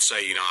door. Let's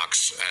say he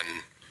knocks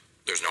and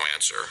there's no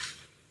answer.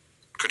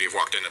 Could he have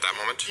walked in at that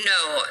moment?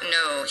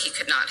 No, he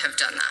could not have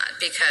done that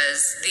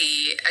because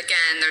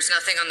there's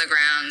nothing on the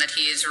ground that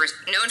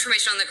no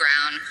information on the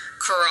ground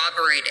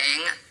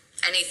corroborating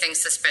anything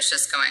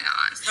suspicious going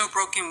on. No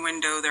broken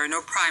window. There are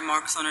no pry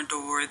marks on a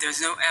door.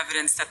 There's no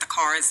evidence that the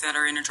cars that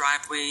are in a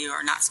driveway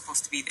are not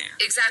supposed to be there.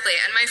 Exactly.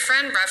 And my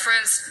friend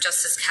referenced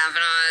Justice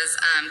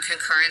Kavanaugh's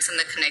concurrence in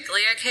the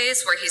Caniglia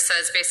case, where he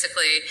says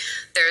basically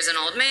there's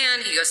an old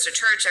man, he goes to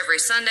church every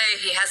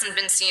Sunday, he hasn't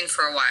been seen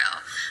for a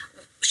while.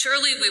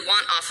 Surely we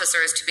want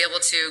officers to be able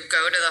to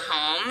go to the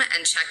home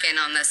and check in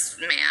on this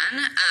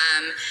man.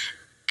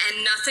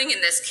 And nothing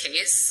in this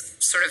case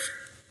sort of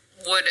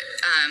would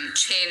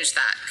change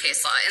that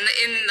case law.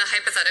 In the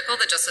hypothetical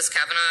that Justice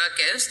Kavanaugh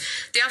gives,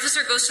 the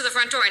officer goes to the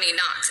front door and he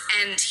knocks,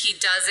 and he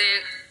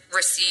doesn't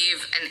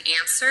receive an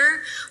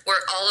answer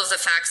where all of the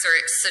facts are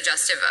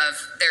suggestive of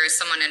there is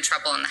someone in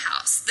trouble in the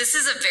house. This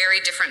is a very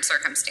different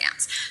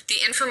circumstance. The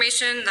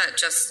information that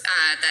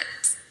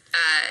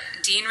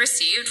Dean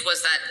received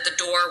was that the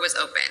door was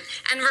open.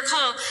 And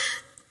recall,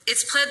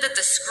 it's pled that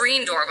the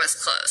screen door was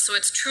closed, so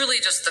it's truly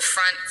just the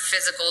front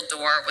physical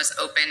door was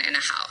open in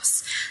a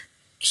house.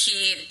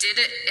 He did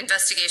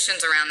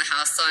investigations around the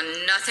house, saw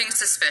nothing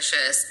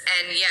suspicious,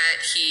 and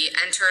yet he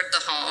entered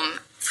the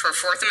home for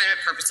Fourth Amendment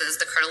purposes.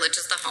 The curtilage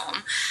is the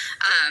home.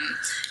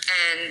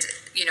 And,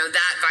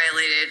 that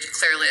violated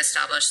clearly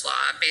established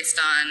law based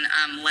on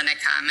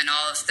Linicum and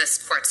all of this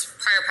court's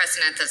prior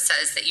precedent that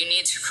says that you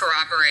need to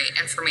corroborate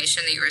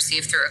information that you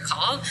receive through a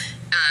call.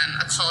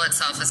 A call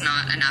itself is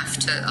not enough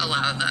to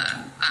allow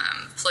the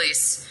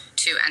police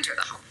to enter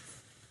the home.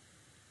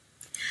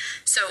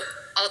 So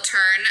I'll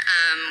turn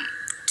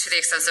to the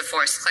excessive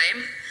force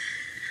claim.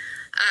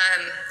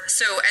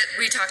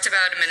 We talked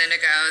about a minute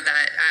ago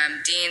that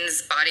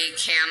Dean's body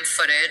cam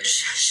footage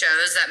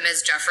shows that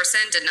Ms.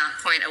 Jefferson did not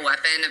point a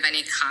weapon of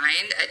any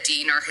kind at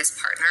Dean or his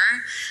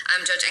partner.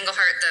 Judge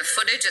Engelhardt, the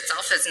footage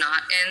itself is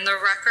not in the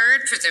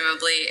record.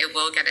 Presumably it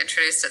will get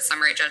introduced at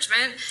summary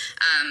judgment.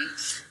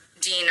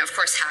 Dean, of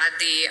course, had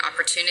the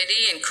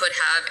opportunity and could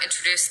have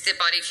introduced the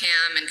body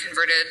cam and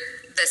converted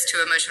this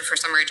to a motion for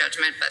summary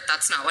judgment, but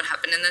that's not what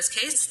happened in this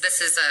case. This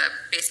is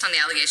based on the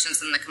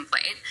allegations in the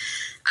complaint.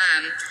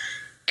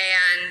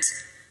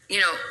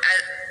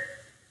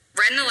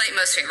 Read in the light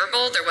most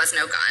favorable, there was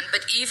no gun.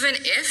 But even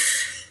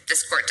if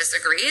this court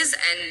disagrees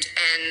and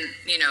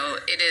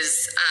it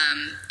is,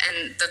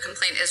 and the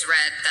complaint is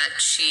read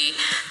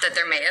that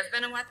there may have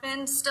been a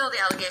weapon, still the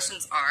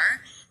allegations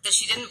are that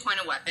she didn't point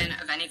a weapon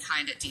of any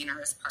kind at Dean or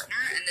his partner,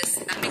 and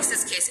that makes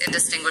this case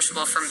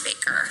indistinguishable from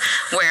Baker,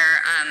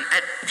 where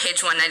at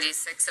page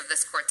 196 of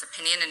this court's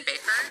opinion in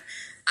Baker,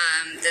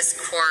 this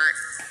court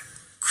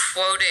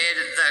quoted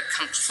the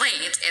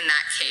complaint in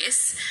that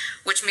case,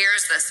 which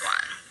mirrors this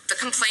one. The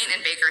complaint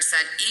in Baker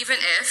said, even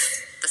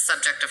if the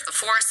subject of the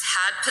force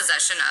had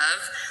possession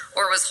of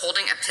or was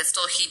holding a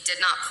pistol, he did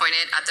not point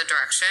it at the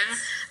direction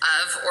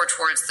of or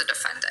towards the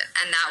defendant.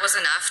 And that was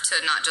enough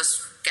to not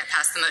just get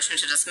past the motion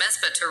to dismiss,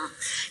 but to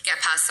get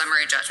past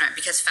summary judgment,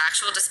 because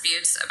factual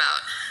disputes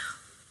about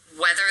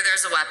whether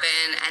there's a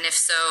weapon, and if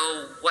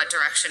so, what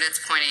direction it's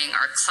pointing,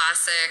 are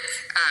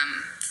classic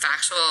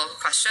factual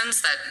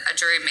questions that a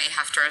jury may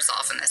have to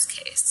resolve in this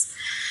case.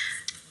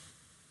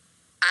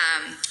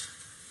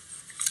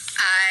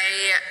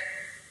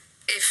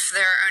 If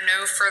there are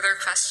no further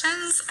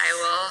questions, I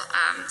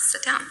will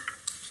sit down.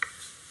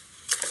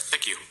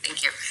 Thank you.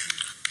 Thank you.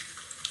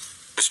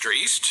 Mr.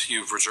 East,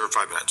 you've reserved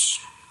 5 minutes.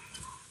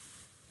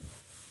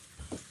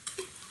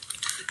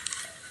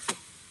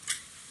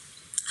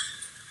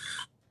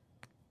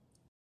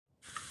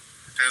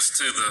 As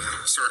to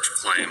the search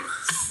claim,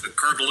 the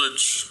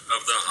curtilage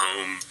of the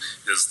home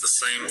is the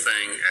same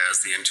thing as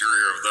the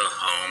interior of the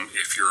home.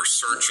 If you're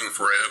searching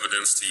for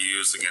evidence to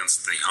use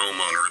against the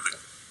homeowner, the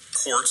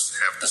courts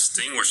have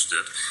distinguished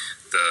it.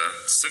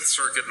 The Sixth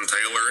Circuit in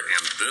Taylor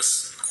and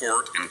this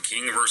court in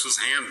King versus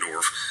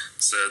Handorf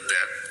said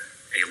that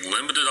a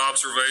limited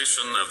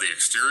observation of the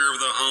exterior of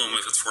the home,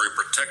 if it's for a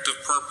protective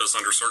purpose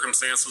under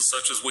circumstances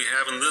such as we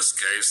have in this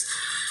case,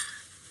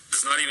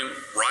 does not even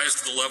rise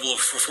to the level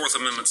of Fourth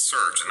Amendment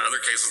search. In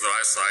other cases that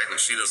I cite, and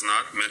she does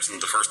not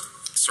mention the First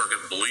Circuit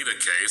Belita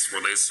case,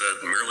 where they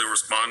said merely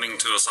responding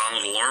to a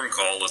silent alarm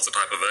call is the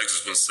type of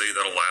exigency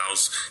that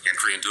allows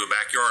entry into a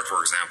backyard,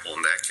 for example,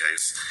 in that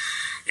case.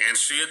 And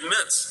she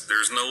admits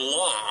there's no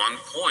law on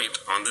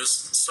point on this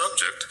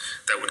subject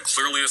that would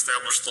clearly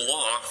establish the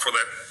law for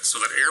that,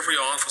 so that every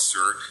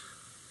officer,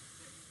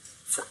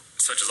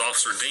 such as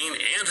Officer Dean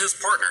and his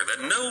partner,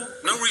 that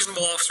no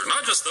reasonable officer,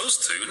 not just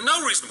those two,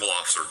 no reasonable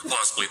officer could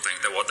possibly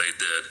think that what they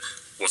did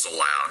was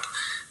allowed.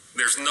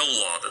 There's no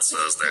law that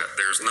says that.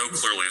 There's no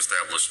clearly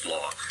established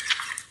law.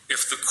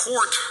 If the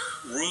court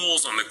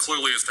rules on the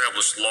clearly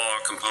established law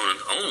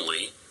component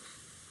only,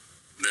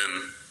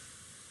 then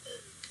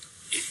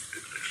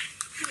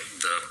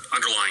the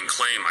underlying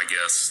claim, I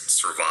guess,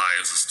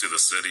 survives as to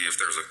the city if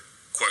there's a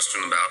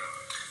question about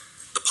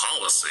the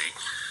policy.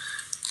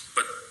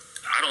 But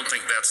I don't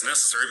think that's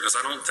necessary, because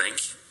I don't think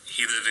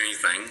he did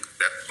anything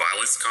that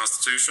violates the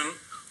Constitution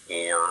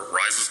or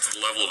rises to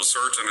the level of a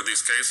search under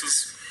these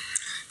cases.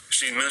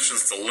 She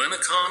mentions the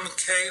Linicom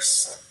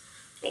case.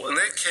 Well, in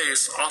that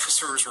case,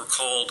 officers were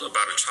called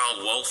about a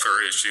child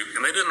welfare issue,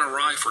 and they didn't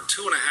arrive for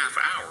 2.5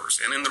 hours.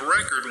 And in the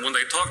record, when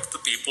they talked to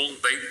the people,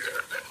 they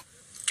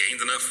gained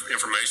enough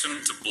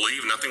information to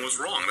believe nothing was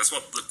wrong. That's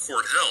what the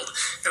court held.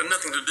 It had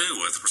nothing to do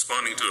with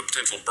responding to a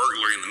potential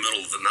burglary in the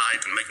middle of the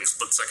night and making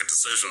split-second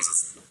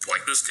decisions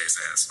like this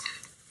case has.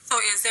 So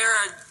is there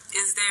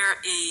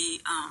a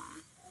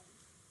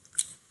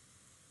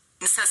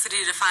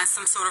necessity to find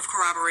some sort of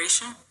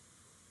corroboration?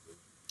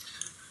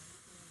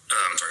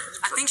 I'm sorry.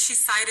 I think she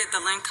cited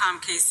the Lincom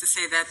case to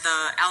say that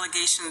the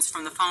allegations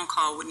from the phone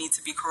call would need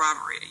to be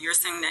corroborated. You're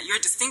saying that you're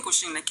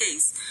distinguishing the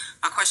case.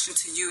 My question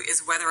to you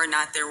is whether or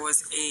not there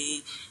was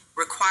a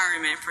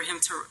requirement for him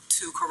to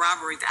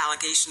corroborate the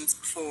allegations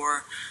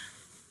before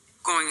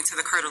going into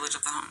the curtilage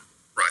of the home.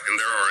 Right, and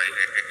there are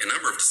a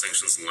number of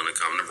distinctions in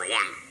Linicom. Number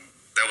one,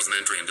 that was an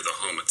entry into the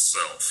home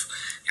itself,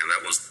 and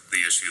that was the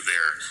issue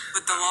there.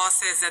 But the law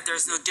says that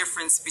there's no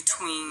difference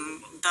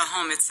between the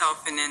home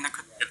itself and then the...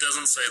 It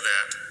doesn't say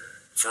that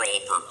for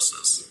all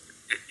purposes.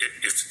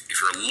 If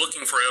you're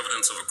looking for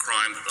evidence of a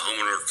crime that the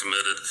homeowner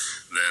committed,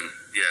 then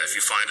yeah, if you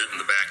find it in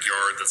the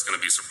backyard, that's going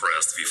to be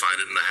suppressed. If you find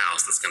it in the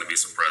house, that's going to be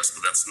suppressed.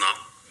 But that's not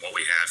what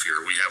we have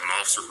here. We have an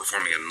officer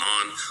performing a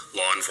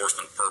non-law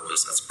enforcement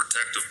purpose, that's a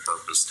protective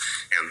purpose,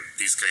 and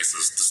these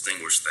cases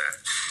distinguish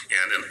that.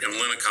 And in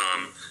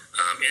Linicom,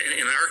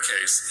 in our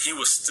case, he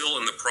was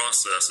still in the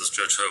process, as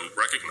Judge Ho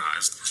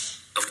recognized,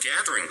 of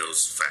gathering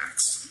those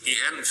facts. He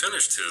hadn't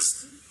finished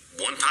his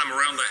one time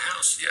around the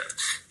house yet.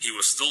 He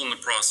was still in the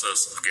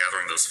process of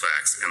gathering those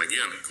facts. And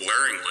again,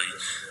 glaringly,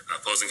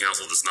 opposing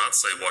counsel does not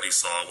say what he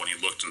saw when he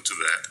looked into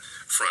that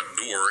front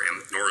door,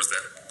 and nor is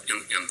that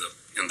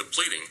in the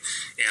pleading.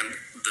 And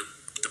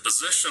the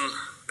position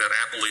that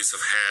appellees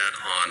have had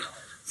on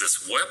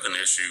this weapon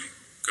issue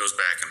goes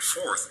back and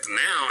forth.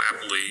 Now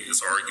appellee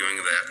is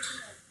arguing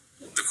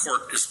that the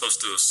court is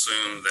supposed to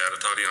assume that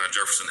Atatiana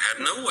Jefferson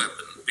had no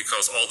weapon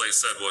because all they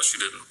said was she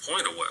didn't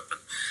point a weapon.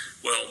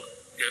 Well,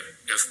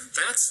 if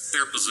that's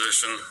their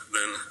position,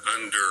 then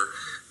under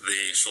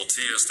the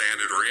Schultea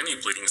standard or any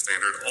pleading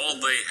standard, all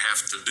they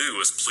have to do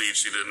is plead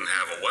she didn't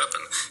have a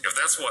weapon. If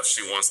that's what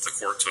she wants the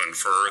court to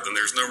infer, then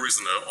there's no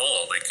reason at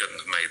all they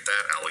couldn't have made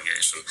that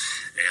allegation,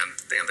 and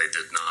they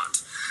did not.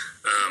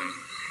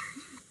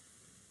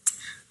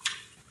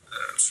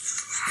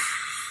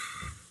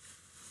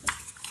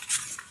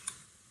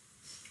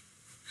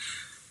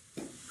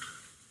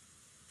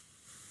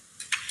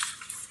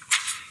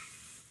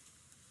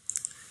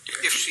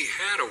 If she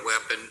had a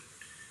weapon,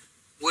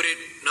 would it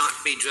not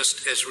be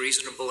just as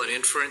reasonable an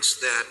inference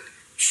that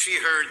she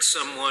heard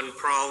someone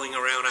prowling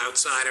around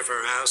outside of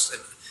her house,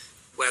 and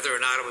whether or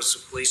not it was a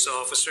police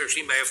officer,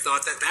 she may have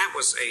thought that that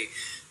was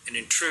an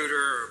intruder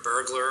or a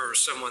burglar or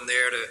someone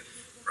there to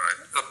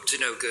up to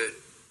no good?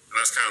 And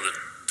that's kind of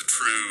the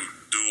true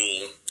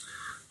dual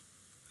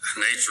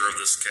nature of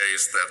this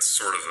case. That's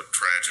sort of a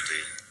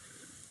tragedy.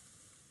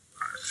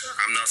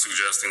 I'm not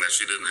suggesting that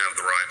she didn't have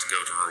the right to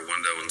go to her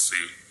window and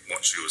see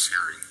what she was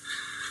hearing.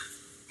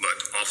 But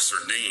Officer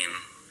Dean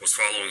was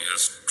following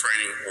his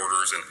training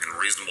orders and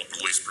reasonable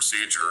police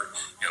procedure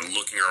and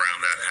looking around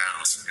that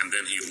house. And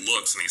then he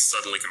looks and he's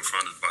suddenly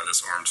confronted by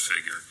this armed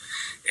figure.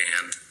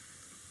 And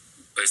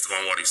based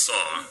upon what he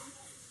saw,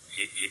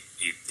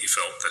 he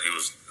felt that he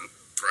was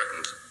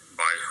threatened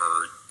by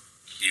her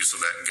use of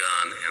that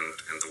gun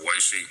and the way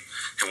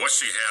what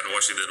she had and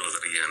what she did with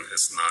it, again,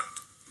 is not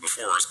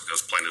before us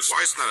because plaintiffs... Why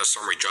isn't that a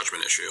summary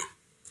judgment issue?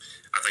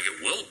 I think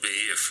it will be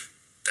if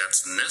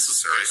that's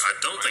necessary. I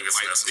don't think it's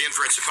necessary. The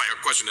inference of my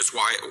question is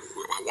why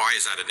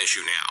is that an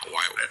issue now? Why?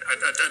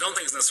 I don't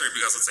think it's necessary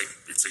because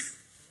it's a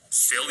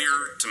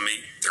failure to meet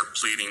their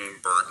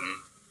pleading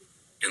burden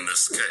in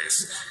this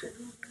case.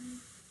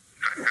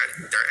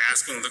 They're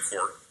asking the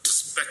court to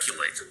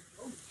speculate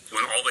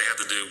when all they had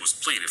to do was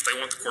plead. If they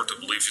want the court to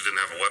believe she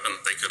didn't have a weapon,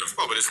 they could have...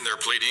 Well, but isn't there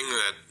pleading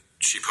that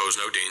she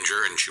posed no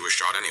danger and she was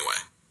shot anyway?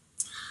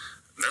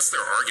 That's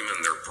their argument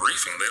in their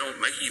briefing. They don't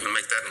even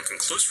make that in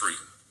conclusory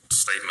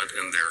statement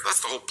in their...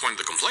 That's the whole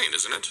point of the complaint,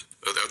 isn't it?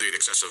 The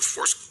excessive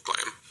force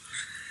claim.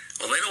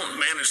 Well, they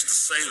don't manage to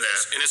say that.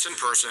 Innocent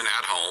person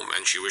at home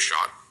and she was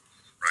shot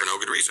for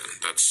no good reason.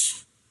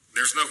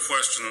 There's no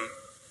question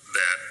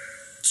that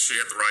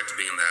she had the right to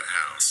be in that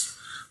house.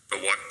 But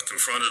what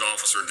confronted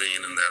Officer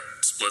Dean in that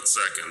split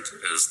second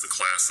is the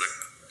classic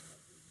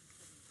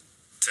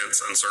tense,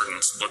 uncertain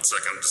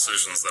split-second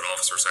decisions that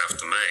officers have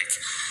to make.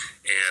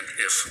 And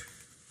if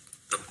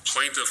the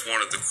plaintiff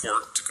wanted the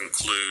court to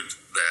conclude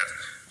that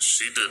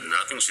she did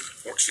nothing, she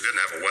didn't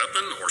have a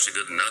weapon, or she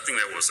did nothing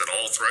that was at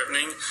all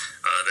threatening,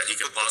 that he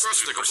could possibly... The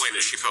thrust of the complaint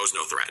is she posed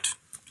no threat,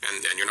 and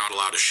you're not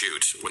allowed to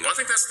shoot. Well, I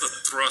think that's the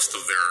thrust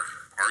of their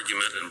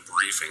argument and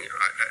briefing.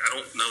 I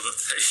don't know that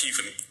they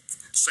even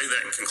say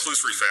that in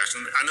conclusory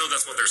fashion. I know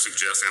that's what they're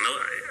suggesting.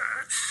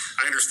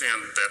 I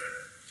understand that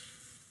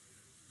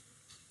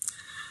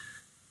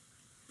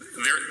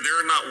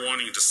they're not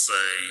wanting to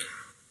say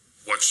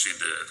what she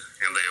did,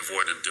 and they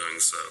avoided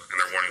doing so, and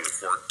they're wanting the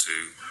court to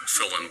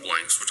fill in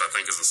blanks, which I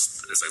think is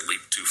a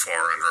leap too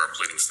far under our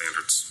pleading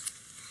standards.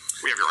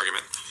 We have your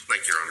argument.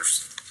 Thank you, Your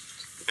Honors.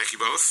 Thank you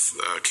both.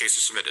 Case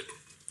is submitted.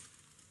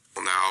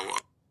 Well,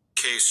 now,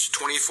 case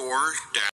 24-